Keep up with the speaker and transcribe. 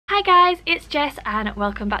Hi guys, it's Jess and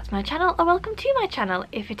welcome back to my channel, or welcome to my channel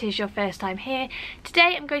if it is your first time here.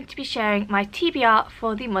 Today I'm going to be sharing my TBR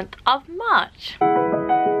for the month of March.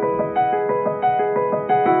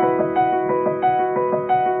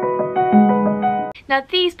 Now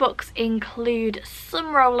these books include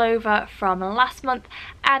some rollover from last month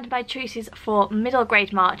and my choices for middle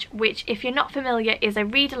grade March, which, if you're not familiar, is a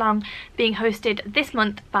read along being hosted this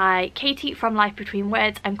month by Katie from Life Between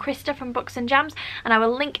Words and Krista from Books and Jams, and I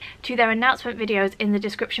will link to their announcement videos in the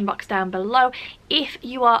description box down below. If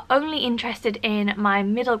you are only interested in my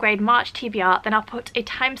middle grade March TBR, then I'll put a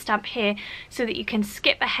timestamp here so that you can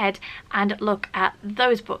skip ahead and look at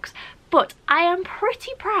those books. But I am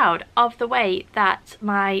pretty proud of the way that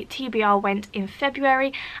my TBR went in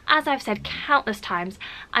February. As I've said countless times,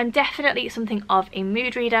 I'm definitely something of a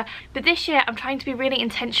mood reader, but this year I'm trying to be really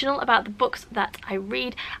intentional about the books that I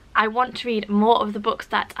read. I want to read more of the books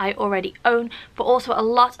that I already own, but also a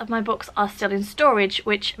lot of my books are still in storage,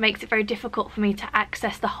 which makes it very difficult for me to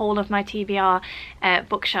access the whole of my TBR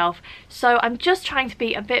bookshelf. So I'm just trying to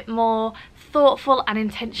be a bit more thoughtful and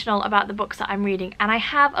intentional about the books that I'm reading, and I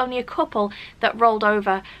have only a couple that rolled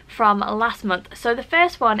over from last month. So the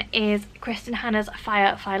first one is Kristen Hanna's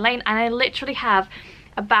Firefly Lane, and I literally have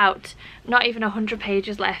about not even 100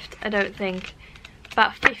 pages left, I don't think.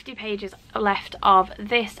 About 50 pages left of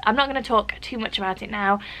this. I'm not going to talk too much about it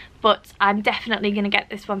now, but I'm definitely going to get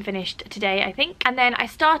this one finished today, I think. And then I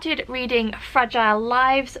started reading Fragile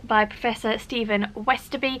Lives by Professor Stephen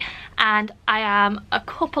Westerby, and I am a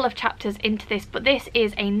couple of chapters into this, but this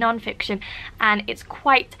is a non-fiction and it's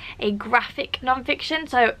quite a graphic non-fiction,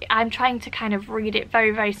 so I'm trying to kind of read it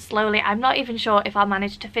very, very slowly. I'm not even sure if I'll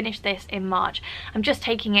manage to finish this in March. I'm just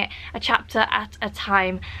taking it a chapter at a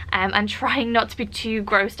time and trying not to be too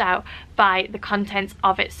grossed out by the contents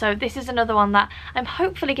of it. So this is another one that I'm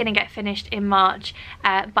hopefully going to get finished in March,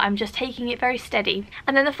 but I'm just taking it very steady.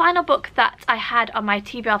 And then the final book that I had on my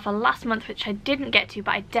TBR for last month, which I didn't get to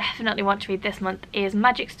but I definitely want to read this month, is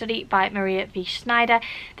Magic Study by Maria V. Schneider.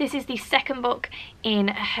 This is the second book in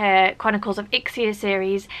her Chronicles of Ixia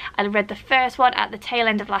series. I read the first one at the tail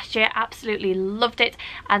end of last year, absolutely loved it,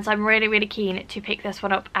 and so I'm really, really keen to pick this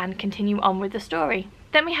one up and continue on with the story.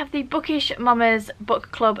 Then we have the Bookish Mamas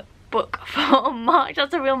Book Club book for March.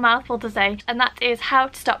 That's a real mouthful to say, and that is How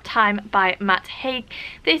to Stop Time by Matt Haig.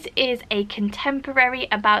 This is a contemporary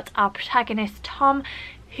about our protagonist Tom,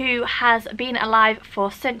 who has been alive for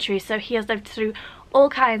centuries. So he has lived through all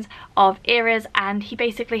kinds of eras, and he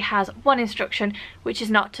basically has one instruction, which is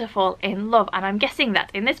not to fall in love, and I'm guessing that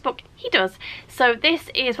in this book he does. So this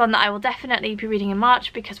is one that I will definitely be reading in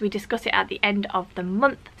March because we discuss it at the end of the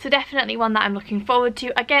month, so definitely one that I'm looking forward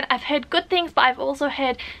to. Again, I've heard good things, but I've also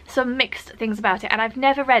heard some mixed things about it, and I've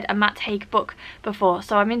never read a Matt Haig book before,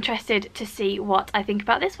 so I'm interested to see what I think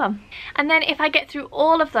about this one. And then if I get through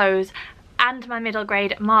all of those and my middle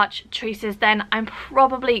grade March choices, then I'm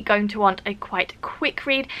probably going to want a quite quick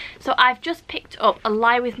read. So I've just picked up A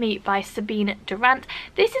Lie With Me by Sabine Durant.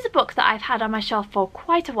 This is a book that I've had on my shelf for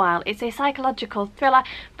quite a while. It's a psychological thriller,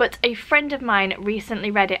 but a friend of mine recently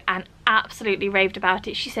read it and absolutely raved about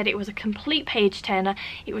it. She said it was a complete page turner,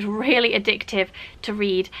 it was really addictive to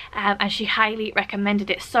read, and she highly recommended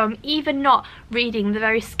it. So I'm even not reading the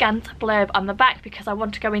very scant blurb on the back because I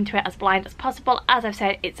want to go into it as blind as possible. As I've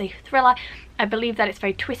said, it's a thriller. I believe that it's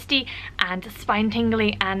very twisty and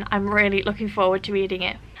spine-tingly, and I'm really looking forward to reading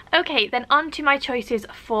it. Okay, then on to my choices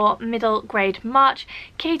for middle grade March.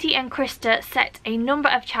 Katie and Krista set a number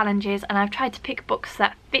of challenges, and I've tried to pick books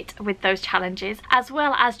that fit with those challenges, as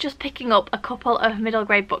well as just picking up a couple of middle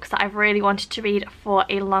grade books that I've really wanted to read for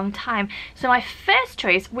a long time. So my first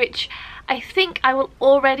choice, which I think I will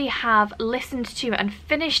already have listened to and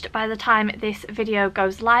finished by the time this video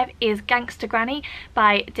goes live, is Gangster Granny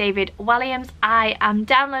by David Walliams. I am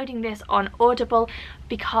downloading this on Audible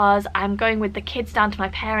because I'm going with the kids down to my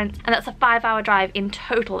parents, and that's a 5-hour drive in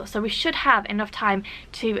total, so we should have enough time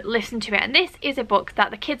to listen to it. And this is a book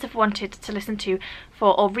that the kids have wanted to listen to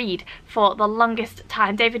or read for the longest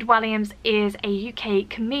time. David Walliams is a UK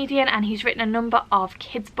comedian and he's written a number of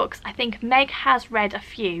kids books. I think Meg has read a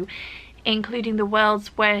few, including The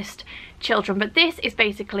World's Worst Children, but this is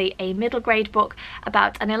basically a middle grade book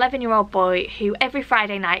about an 11-year-old boy who every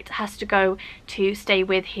Friday night has to go to stay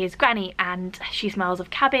with his granny, and she smells of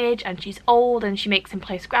cabbage and she's old and she makes him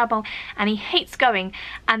play Scrabble and he hates going.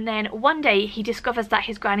 And then one day he discovers that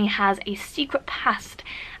his granny has a secret past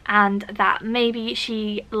and that maybe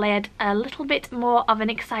she led a little bit more of an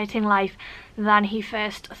exciting life than he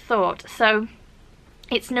first thought. So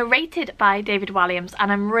It's narrated by David Walliams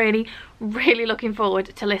and I'm really looking forward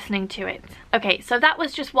to listening to it. Okay, so that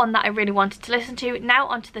was just one that I really wanted to listen to. Now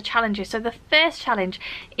onto the challenges. So the first challenge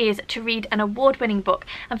is to read an award-winning book,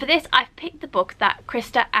 and for this I've picked the book that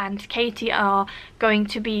Krista and Katie are going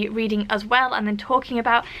to be reading as well and then talking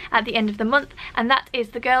about at the end of the month, and that is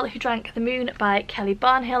The Girl Who Drank the Moon by Kelly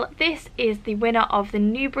Barnhill. This is the winner of the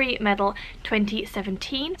Newbery Medal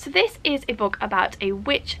 2017. So this is a book about a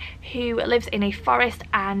witch who lives in a forest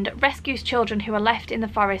and rescues children who are left in the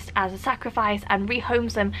forest as a sacrifice and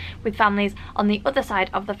rehomes them with families on the other side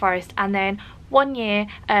of the forest. And then one year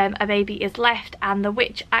a baby is left and the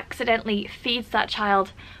witch accidentally feeds that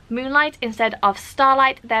child moonlight instead of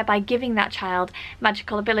starlight, thereby giving that child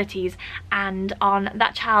magical abilities, and on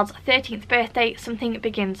that child's 13th birthday something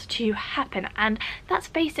begins to happen, and that's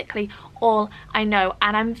basically all I know,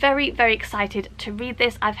 and I'm very excited to read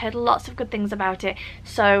this. I've heard lots of good things about it,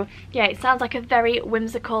 so yeah, it sounds like a very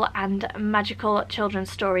whimsical and magical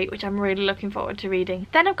children's story, which I'm really looking forward to reading.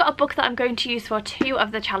 Then I've got a book that I'm going to use for 2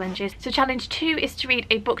 of the challenges. So challenge 2 is to read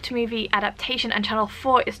a book to movie adaptation and channel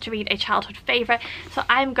 4 is to read a childhood favourite. So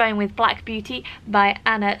I'm going with Black Beauty by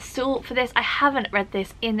Anna Sewell for this. I haven't read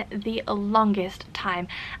this in the longest time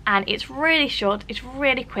and it's really short, it's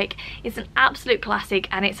really quick, it's an absolute classic,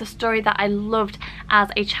 and it's a story that I loved as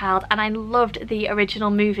a child and I loved the original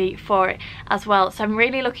movie for it as well. So I'm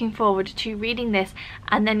really looking forward to reading this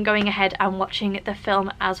and then going ahead and watching the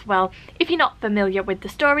film as well. If you're not familiar with the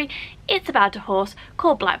story, it's about a horse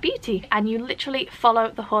called Black Beauty and you literally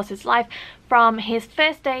follow the horse's life from his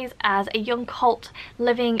first days as a young colt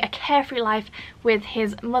living a carefree life with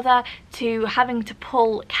his mother to having to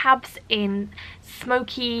pull cabs in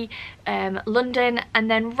smoky London,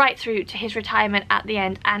 and then right through to his retirement at the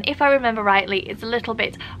end. And if I remember rightly, it's a little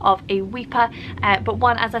bit of a weeper, but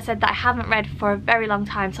one, as I said, that I haven't read for a very long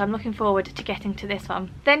time, so I'm looking forward to getting to this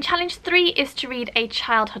one. Then challenge 3 is to read a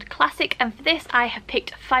childhood classic, and for this I have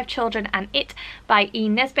picked 5 Children and It by E.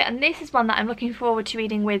 Nesbit, and this is one that I'm looking forward to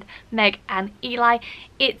reading with Meg and Eli.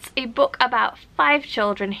 It's a book about 5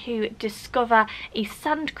 children who discover a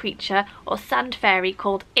sand creature or sand fairy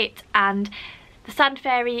called It, and the sand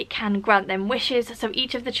fairy can grant them wishes. So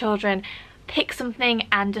each of the children pick something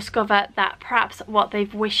and discover that perhaps what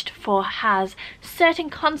they've wished for has certain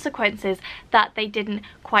consequences that they didn't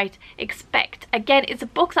quite expect. Again, it's a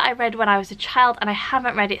book that I read when I was a child and I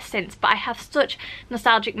haven't read it since, but I have such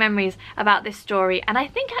nostalgic memories about this story, and I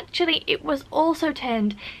think actually it was also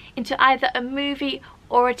turned into either a movie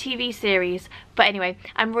or a TV series. But anyway,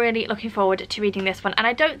 I'm really looking forward to reading this one, and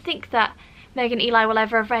I don't think that Meg and Eli will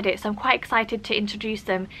ever have read it, so I'm quite excited to introduce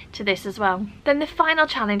them to this as well. Then the final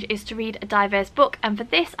challenge is to read a diverse book, and for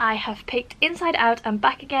this I have picked Inside Out and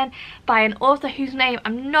Back Again by an author whose name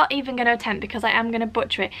I'm not even going to attempt because I am going to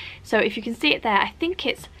butcher it. So if you can see it there, I think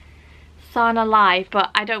it's Sana Live,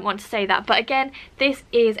 but I don't want to say that. But again, this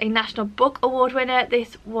is a National Book Award winner.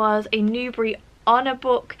 This was a Newbery Honour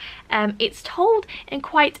book. It's told in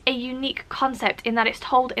quite a unique concept in that it's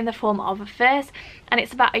told in the form of a verse, and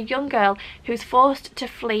it's about a young girl who's forced to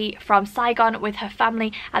flee from Saigon with her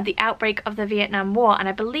family at the outbreak of the Vietnam War, and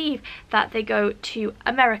I believe that they go to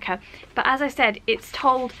America. But as I said, it's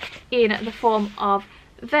told in the form of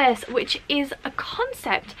verse, which is a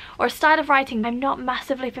concept or a style of writing I'm not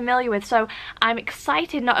massively familiar with, so I'm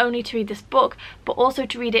excited not only to read this book but also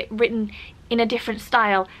to read it written in a different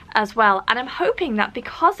style as well, and I'm hoping that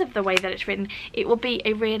because of the way that it's written it will be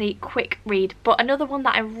a really quick read, but another one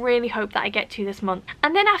that I really hope that I get to this month.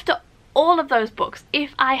 And then after all of those books,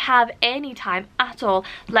 if I have any time at all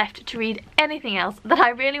left to read anything else that I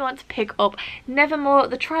really want to pick up, Nevermore,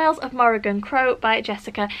 The Trials of Morrigan Crow by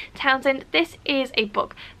Jessica Townsend. This is a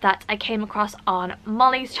book that I came across on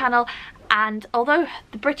Molly's channel, and although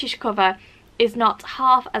the British cover is not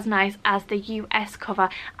half as nice as the US cover,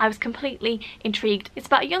 I was completely intrigued. It's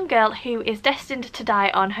about a young girl who is destined to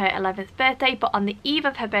die on her 11th birthday, but on the eve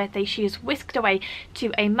of her birthday she is whisked away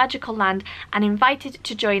to a magical land and invited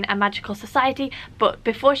to join a magical society, but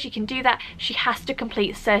before she can do that she has to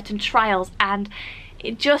complete certain trials, and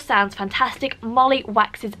it just sounds fantastic. Molly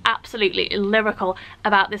waxes absolutely lyrical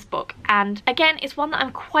about this book, and again it's one that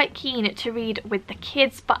I'm quite keen to read with the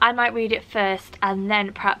kids, but I might read it first and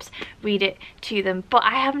then perhaps read it to them, but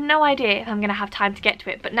I have no idea if I'm going to have time to get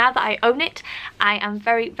to it. But now that I own it, I am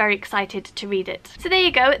very excited to read it. So there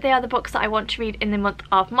you go, they are the books that I want to read in the month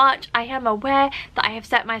of March. I am aware that I have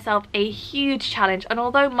set myself a huge challenge, and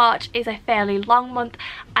although March is a fairly long month,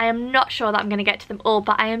 I am not sure that I'm going to get to them all,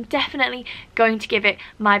 but I am definitely going to give it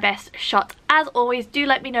my best shot. As always, do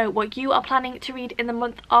let me know what you are planning to read in the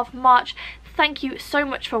month of March. thank you so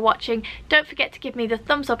much for watching. Don't forget to give me the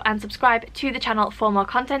thumbs up and subscribe to the channel for more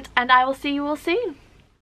content, and I will see you all soon.